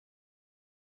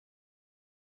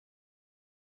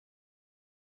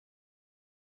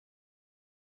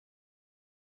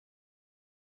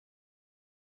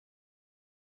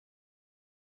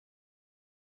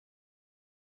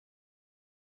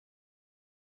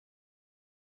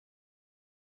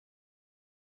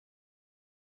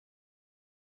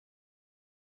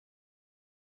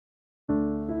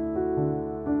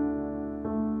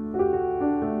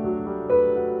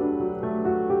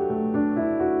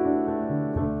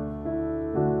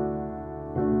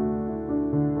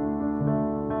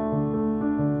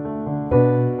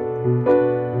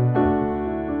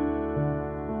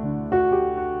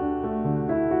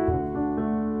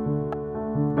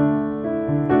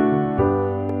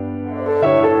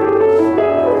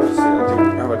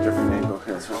a different angle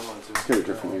here. So let's get a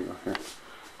different angle here.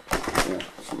 Yeah,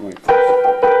 something like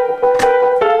this.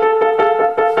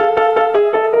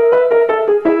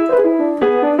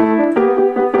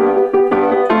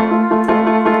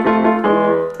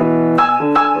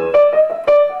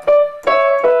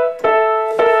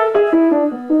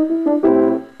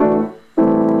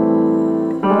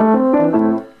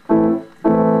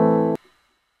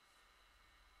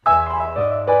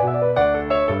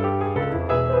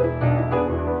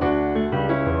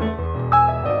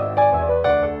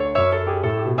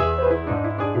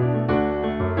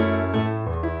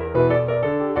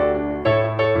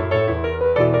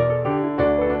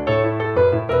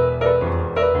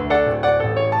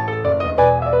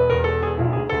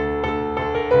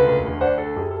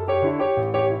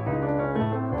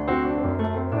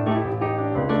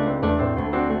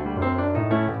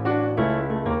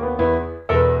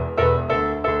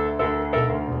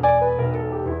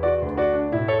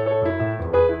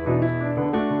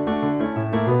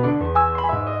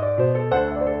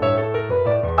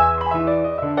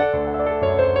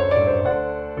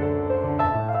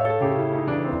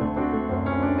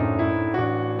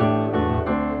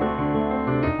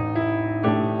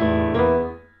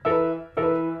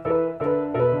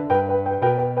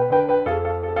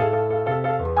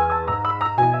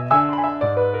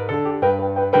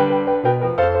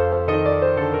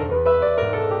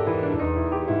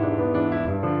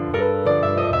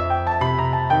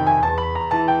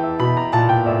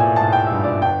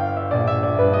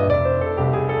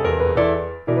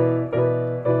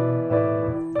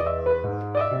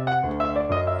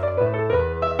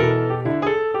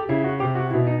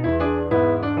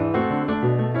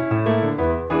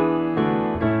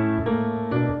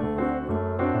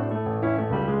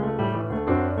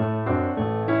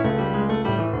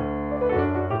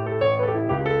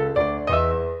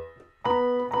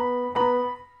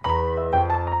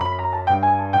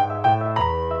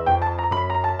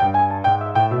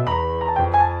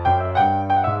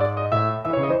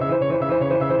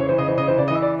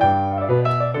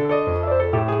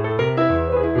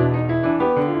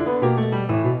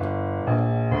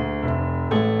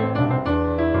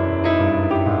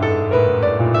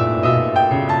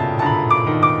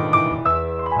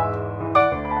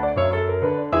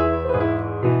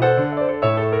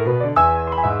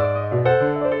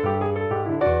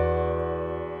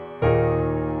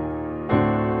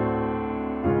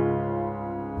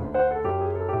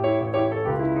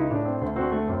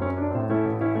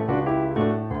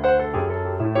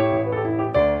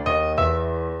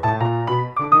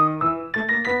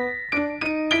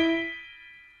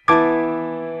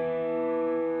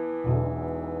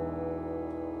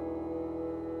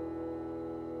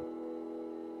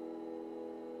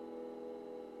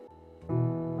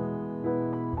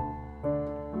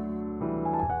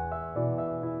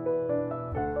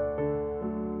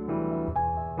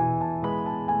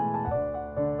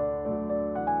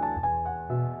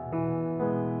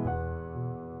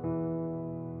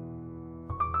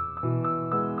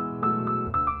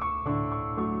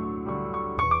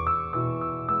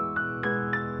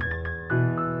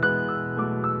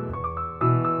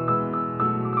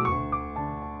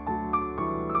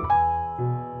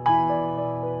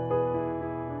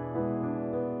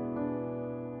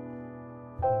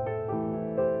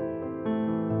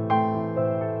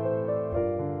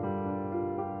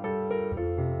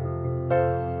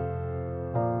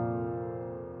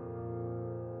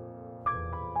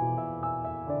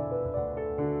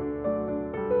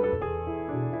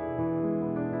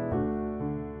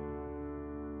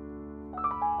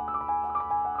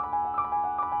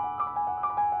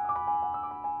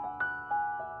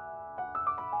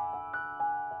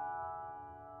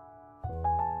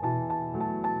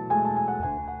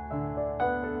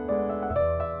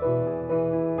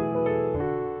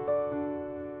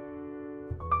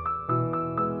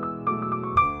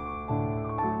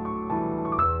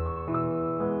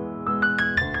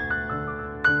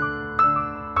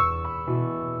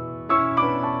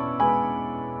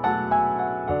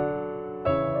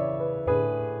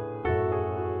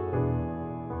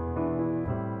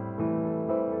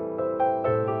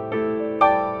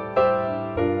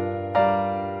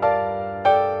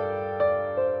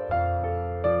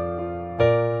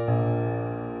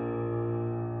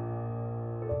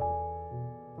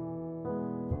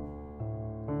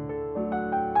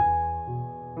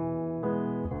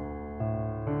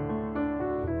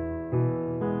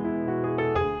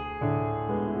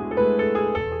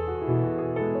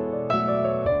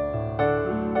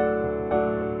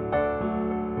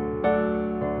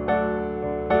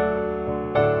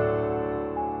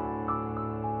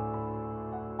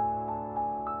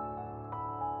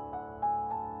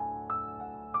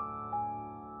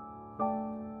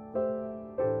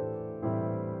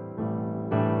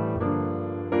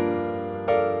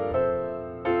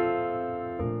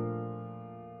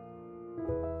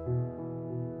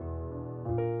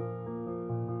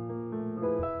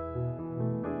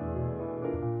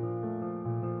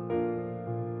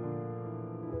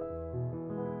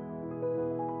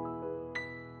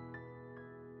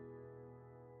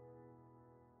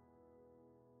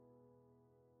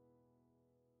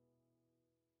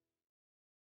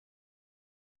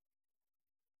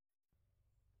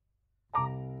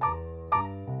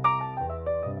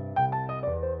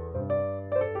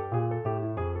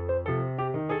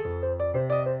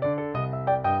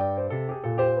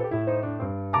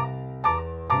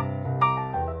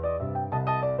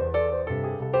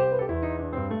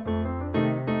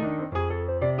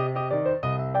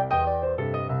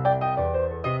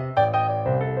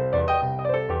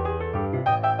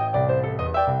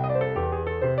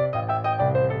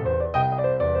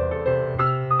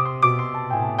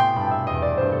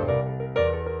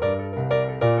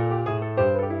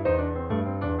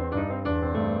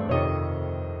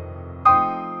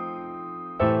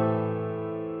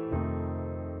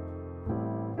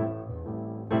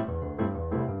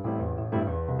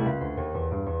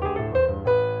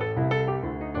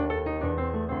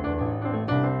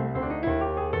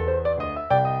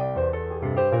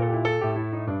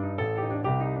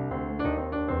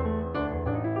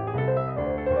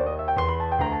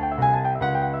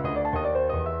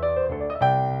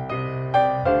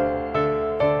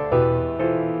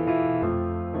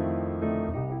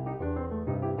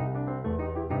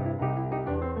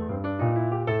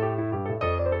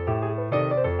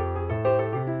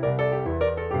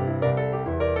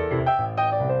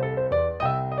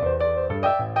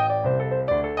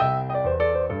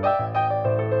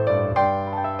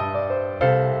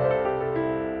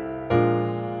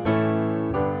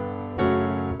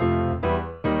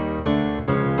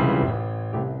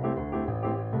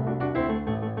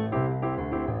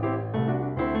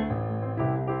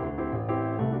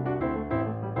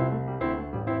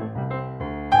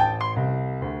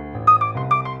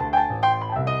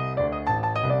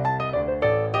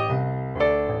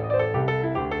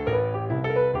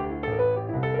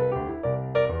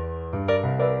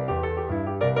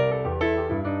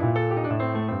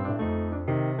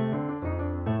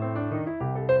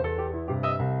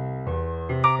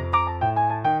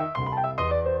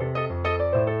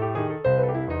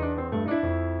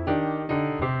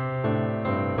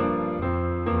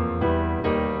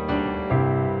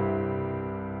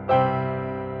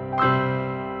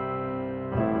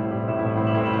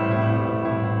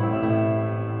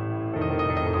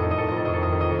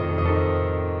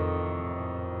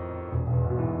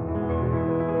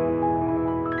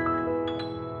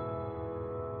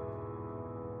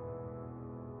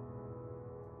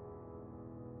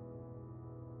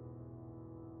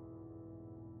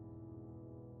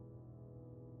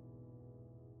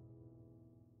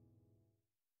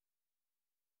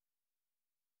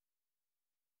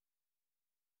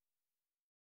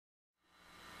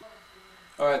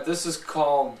 Alright, this is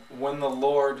called When the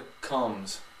Lord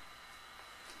Comes.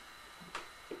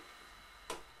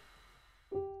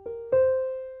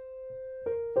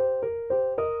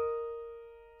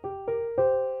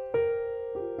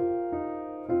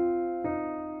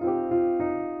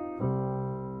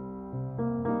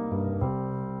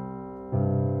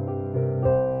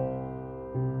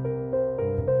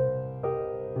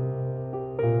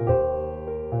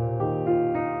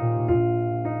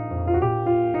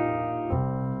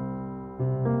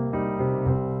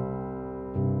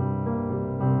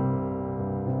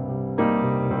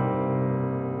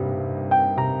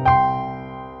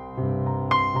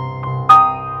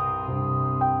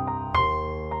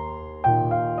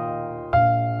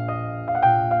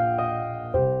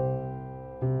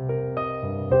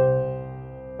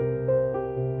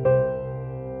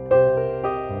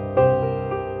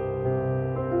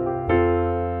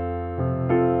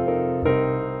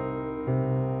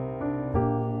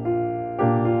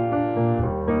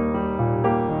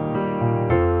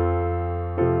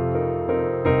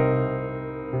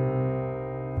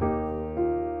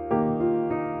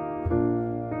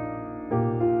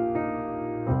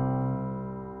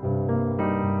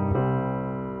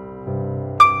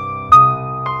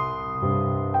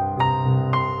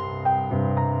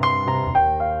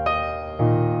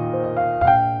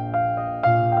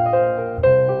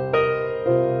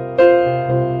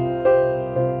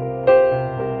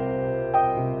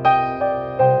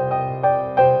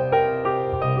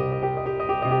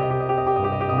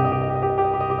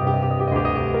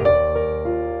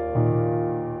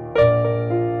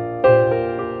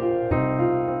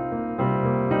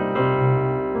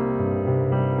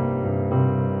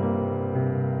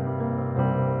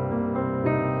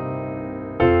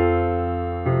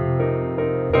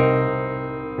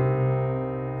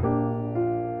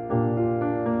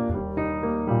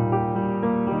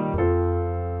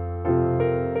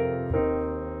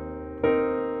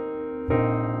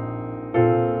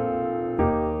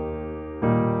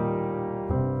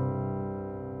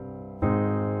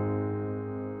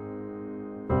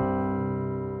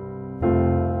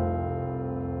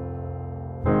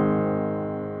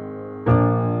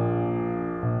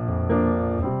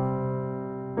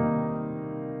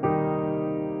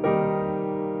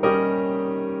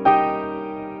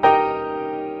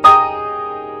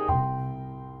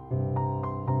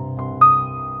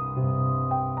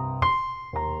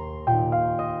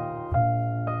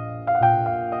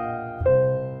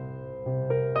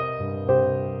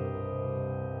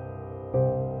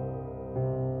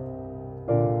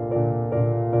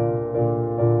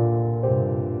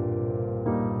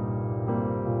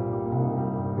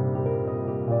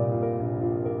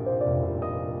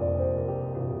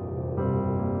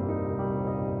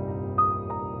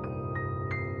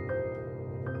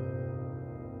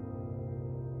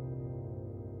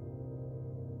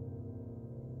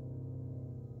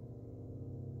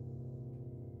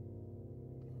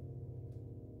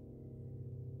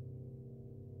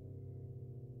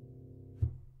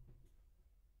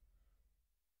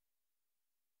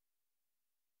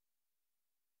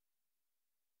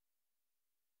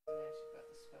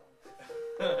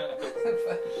 I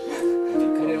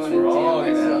didn't want to deal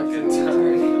myself to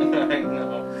attorney. I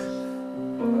know.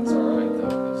 Well, that's alright though,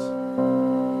 'cause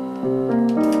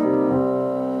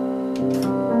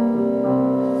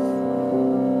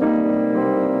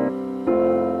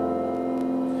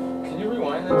can you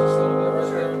rewind that just a little bit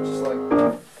right there? Just like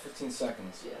 15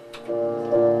 seconds. Yeah.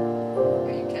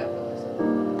 Are you capitalizing?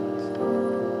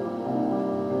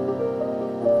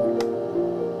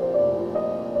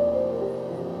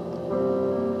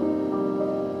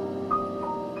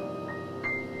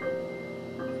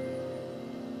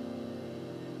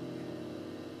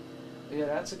 Yeah,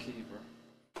 that's a keeper.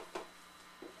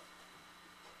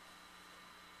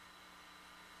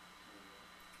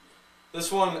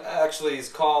 This one actually is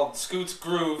called Scoot's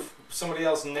Groove. Somebody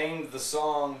else named the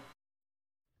song.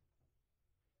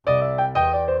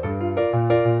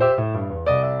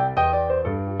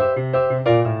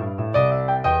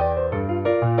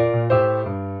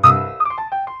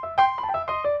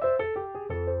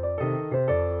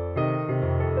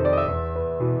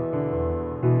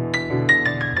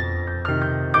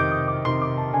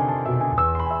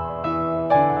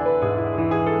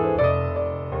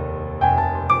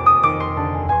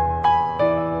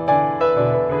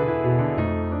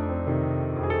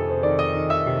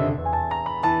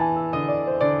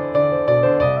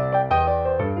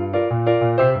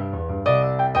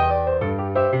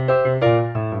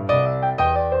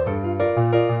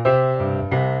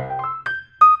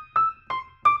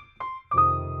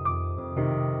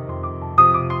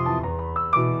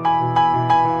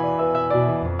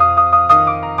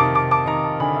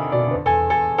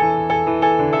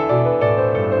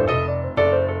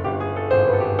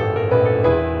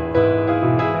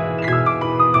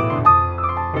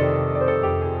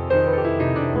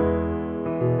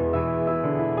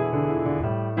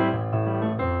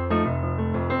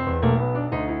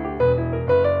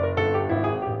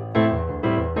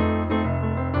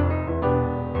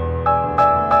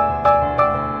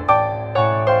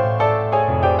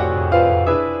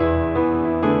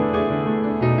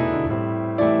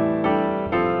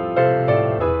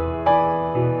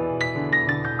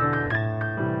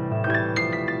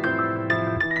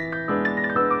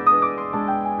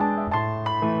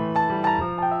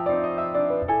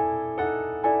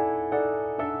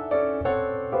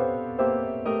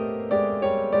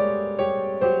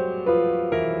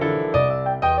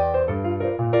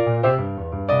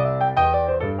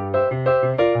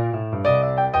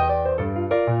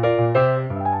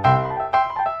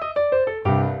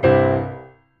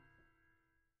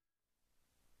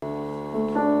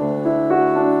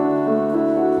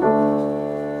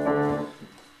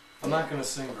 gonna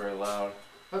sing very loud.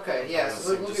 Okay, yeah. I'm gonna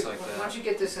So sing just like why that. don't you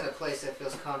get this in a place that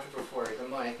feels comfortable for you, the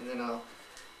mic, and then I'll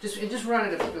just run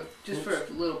it just for a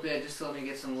little bit, just so let me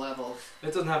get some levels. It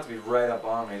doesn't have to be right up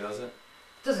on me, does it?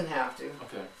 Doesn't have to.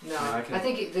 Okay. No, I mean, I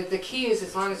think the key is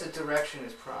as long as the direction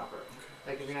is proper. Okay.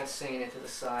 Like if you're not singing it to the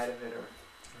side of it or.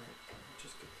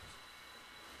 Just get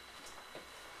this.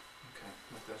 Okay,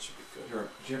 that should be good. Here,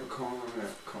 do you have a comb? I'm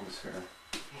gonna comb his hair.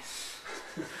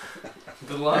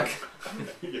 Good luck.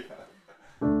 Yeah.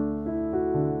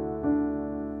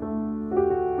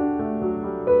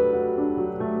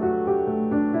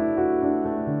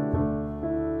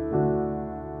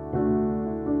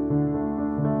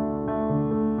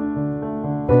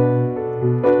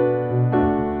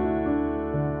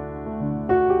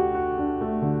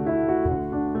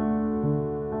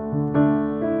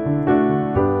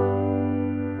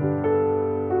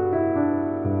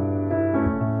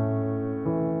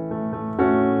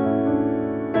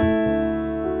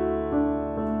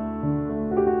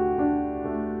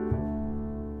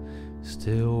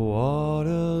 Still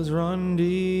waters run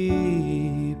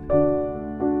deep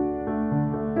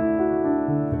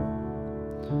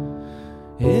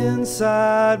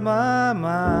inside my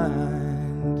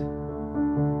mind,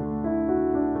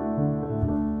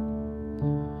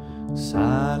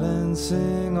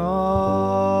 silencing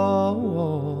all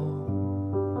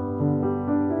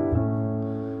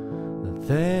the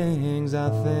things I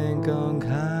think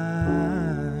unkind.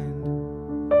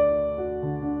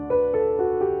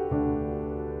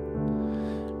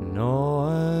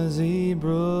 Noisy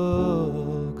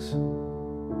brooks,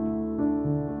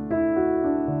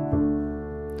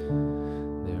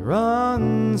 they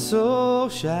run so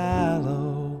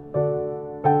shallow,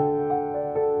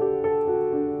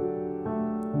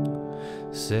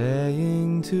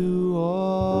 saying to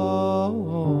all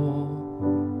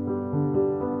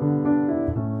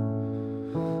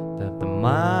that the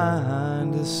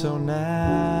mind is so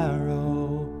narrow.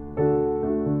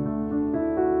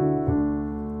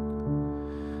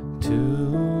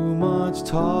 Too much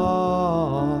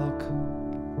talk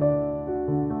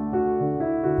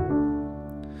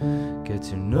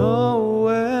gets you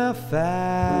nowhere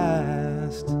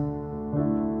fast.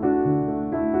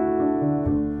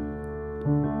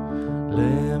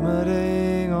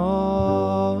 Limiting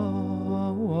all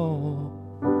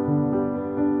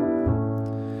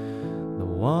the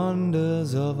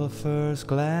wonders of a first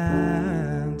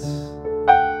glance.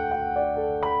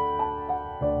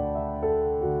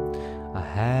 I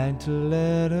had to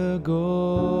let her go,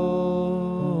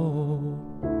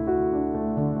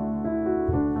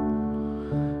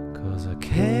 'cause I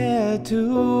cared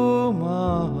too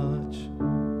much.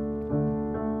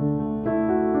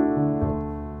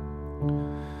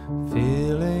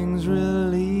 Feelings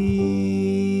released,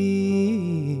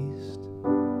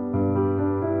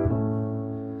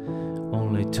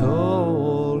 only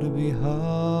told to be hushed.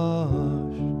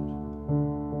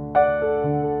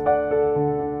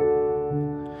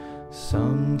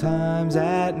 Sometimes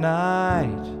at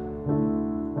night,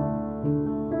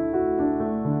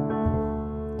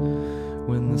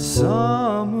 when the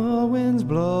summer winds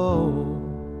blow,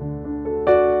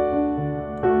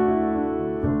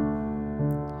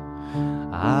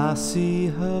 I see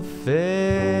her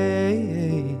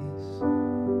face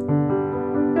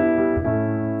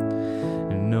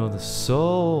and know the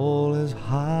soul is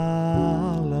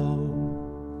hollow.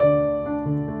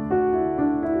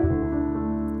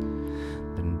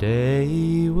 The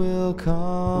day will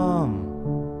come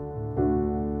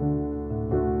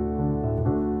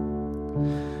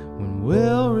when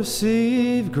we'll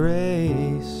receive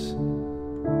grace,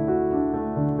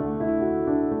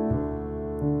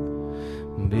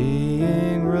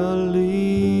 being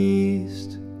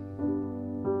released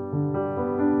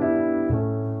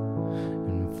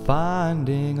and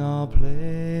finding our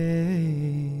place.